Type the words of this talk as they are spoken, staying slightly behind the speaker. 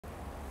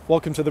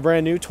Welcome to the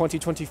brand new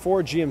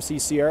 2024 GMC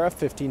Sierra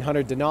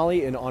 1500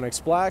 Denali in Onyx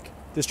Black.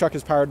 This truck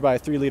is powered by a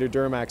 3-liter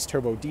Duramax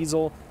turbo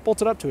diesel,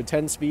 bolted up to a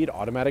 10-speed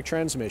automatic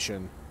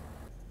transmission.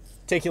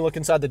 Taking a look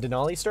inside the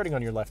Denali, starting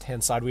on your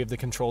left-hand side, we have the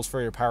controls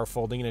for your power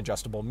folding and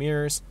adjustable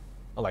mirrors,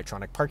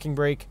 electronic parking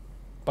brake,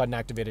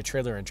 button-activated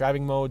trailer and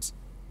driving modes,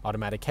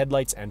 automatic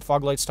headlights and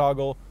fog lights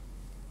toggle,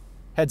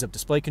 heads-up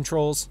display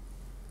controls,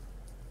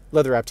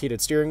 leather-wrapped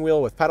heated steering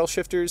wheel with paddle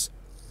shifters,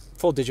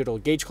 full digital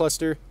gauge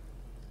cluster,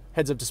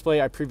 heads-up display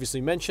I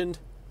previously mentioned,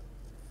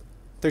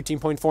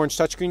 13.4-inch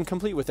touchscreen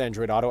complete with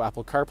Android Auto,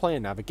 Apple CarPlay,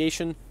 and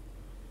navigation,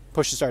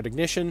 push-to-start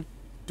ignition,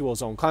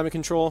 dual-zone climate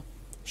control,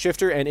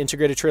 shifter and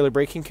integrated trailer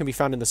braking can be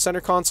found in the center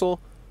console,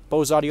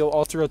 Bose audio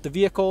all throughout the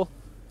vehicle,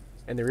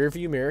 and the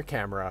rear-view mirror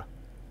camera.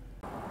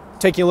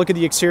 Taking a look at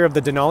the exterior of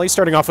the Denali,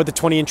 starting off with the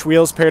 20-inch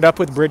wheels paired up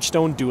with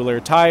Bridgestone dual-air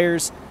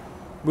tires.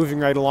 Moving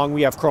right along,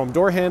 we have chrome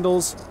door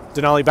handles,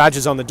 Denali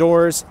badges on the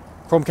doors,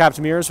 chrome-capped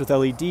mirrors with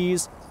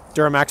LEDs,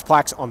 Duramax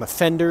plaques on the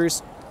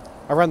fenders.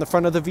 Around the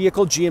front of the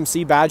vehicle,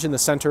 GMC badge in the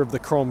center of the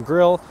chrome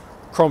grille,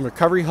 chrome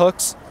recovery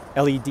hooks,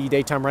 LED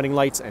daytime running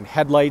lights and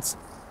headlights.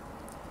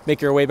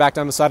 Make your way back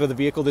down the side of the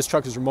vehicle. This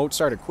truck is remote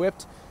start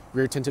equipped,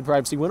 rear tinted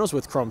privacy windows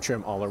with chrome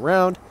trim all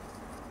around.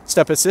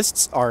 Step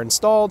assists are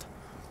installed.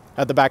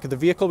 At the back of the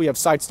vehicle, we have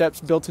side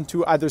steps built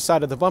into either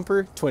side of the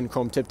bumper, twin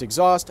chrome tipped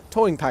exhaust,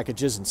 towing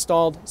packages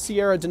installed,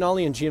 Sierra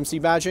Denali and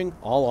GMC badging,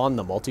 all on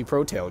the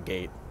multi-pro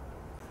tailgate.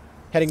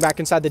 Heading back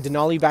inside the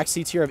Denali, back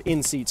seats here have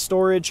in-seat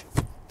storage.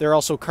 They're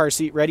also car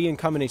seat ready and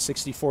come in a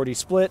 60-40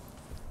 split.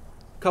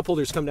 Cup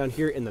holders come down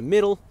here in the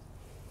middle.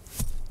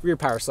 Rear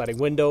power sliding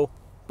window.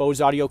 Bose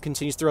audio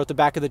continues throughout the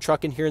back of the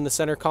truck, and here in the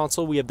center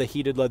console we have the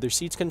heated leather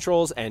seats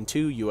controls and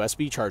 2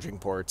 USB charging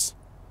ports.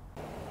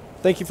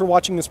 Thank you for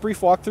watching this brief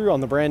walkthrough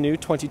on the brand new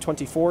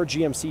 2024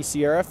 GMC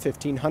Sierra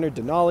 1500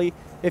 Denali.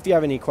 If you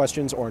have any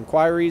questions or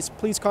inquiries,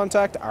 please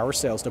contact our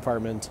sales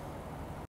department.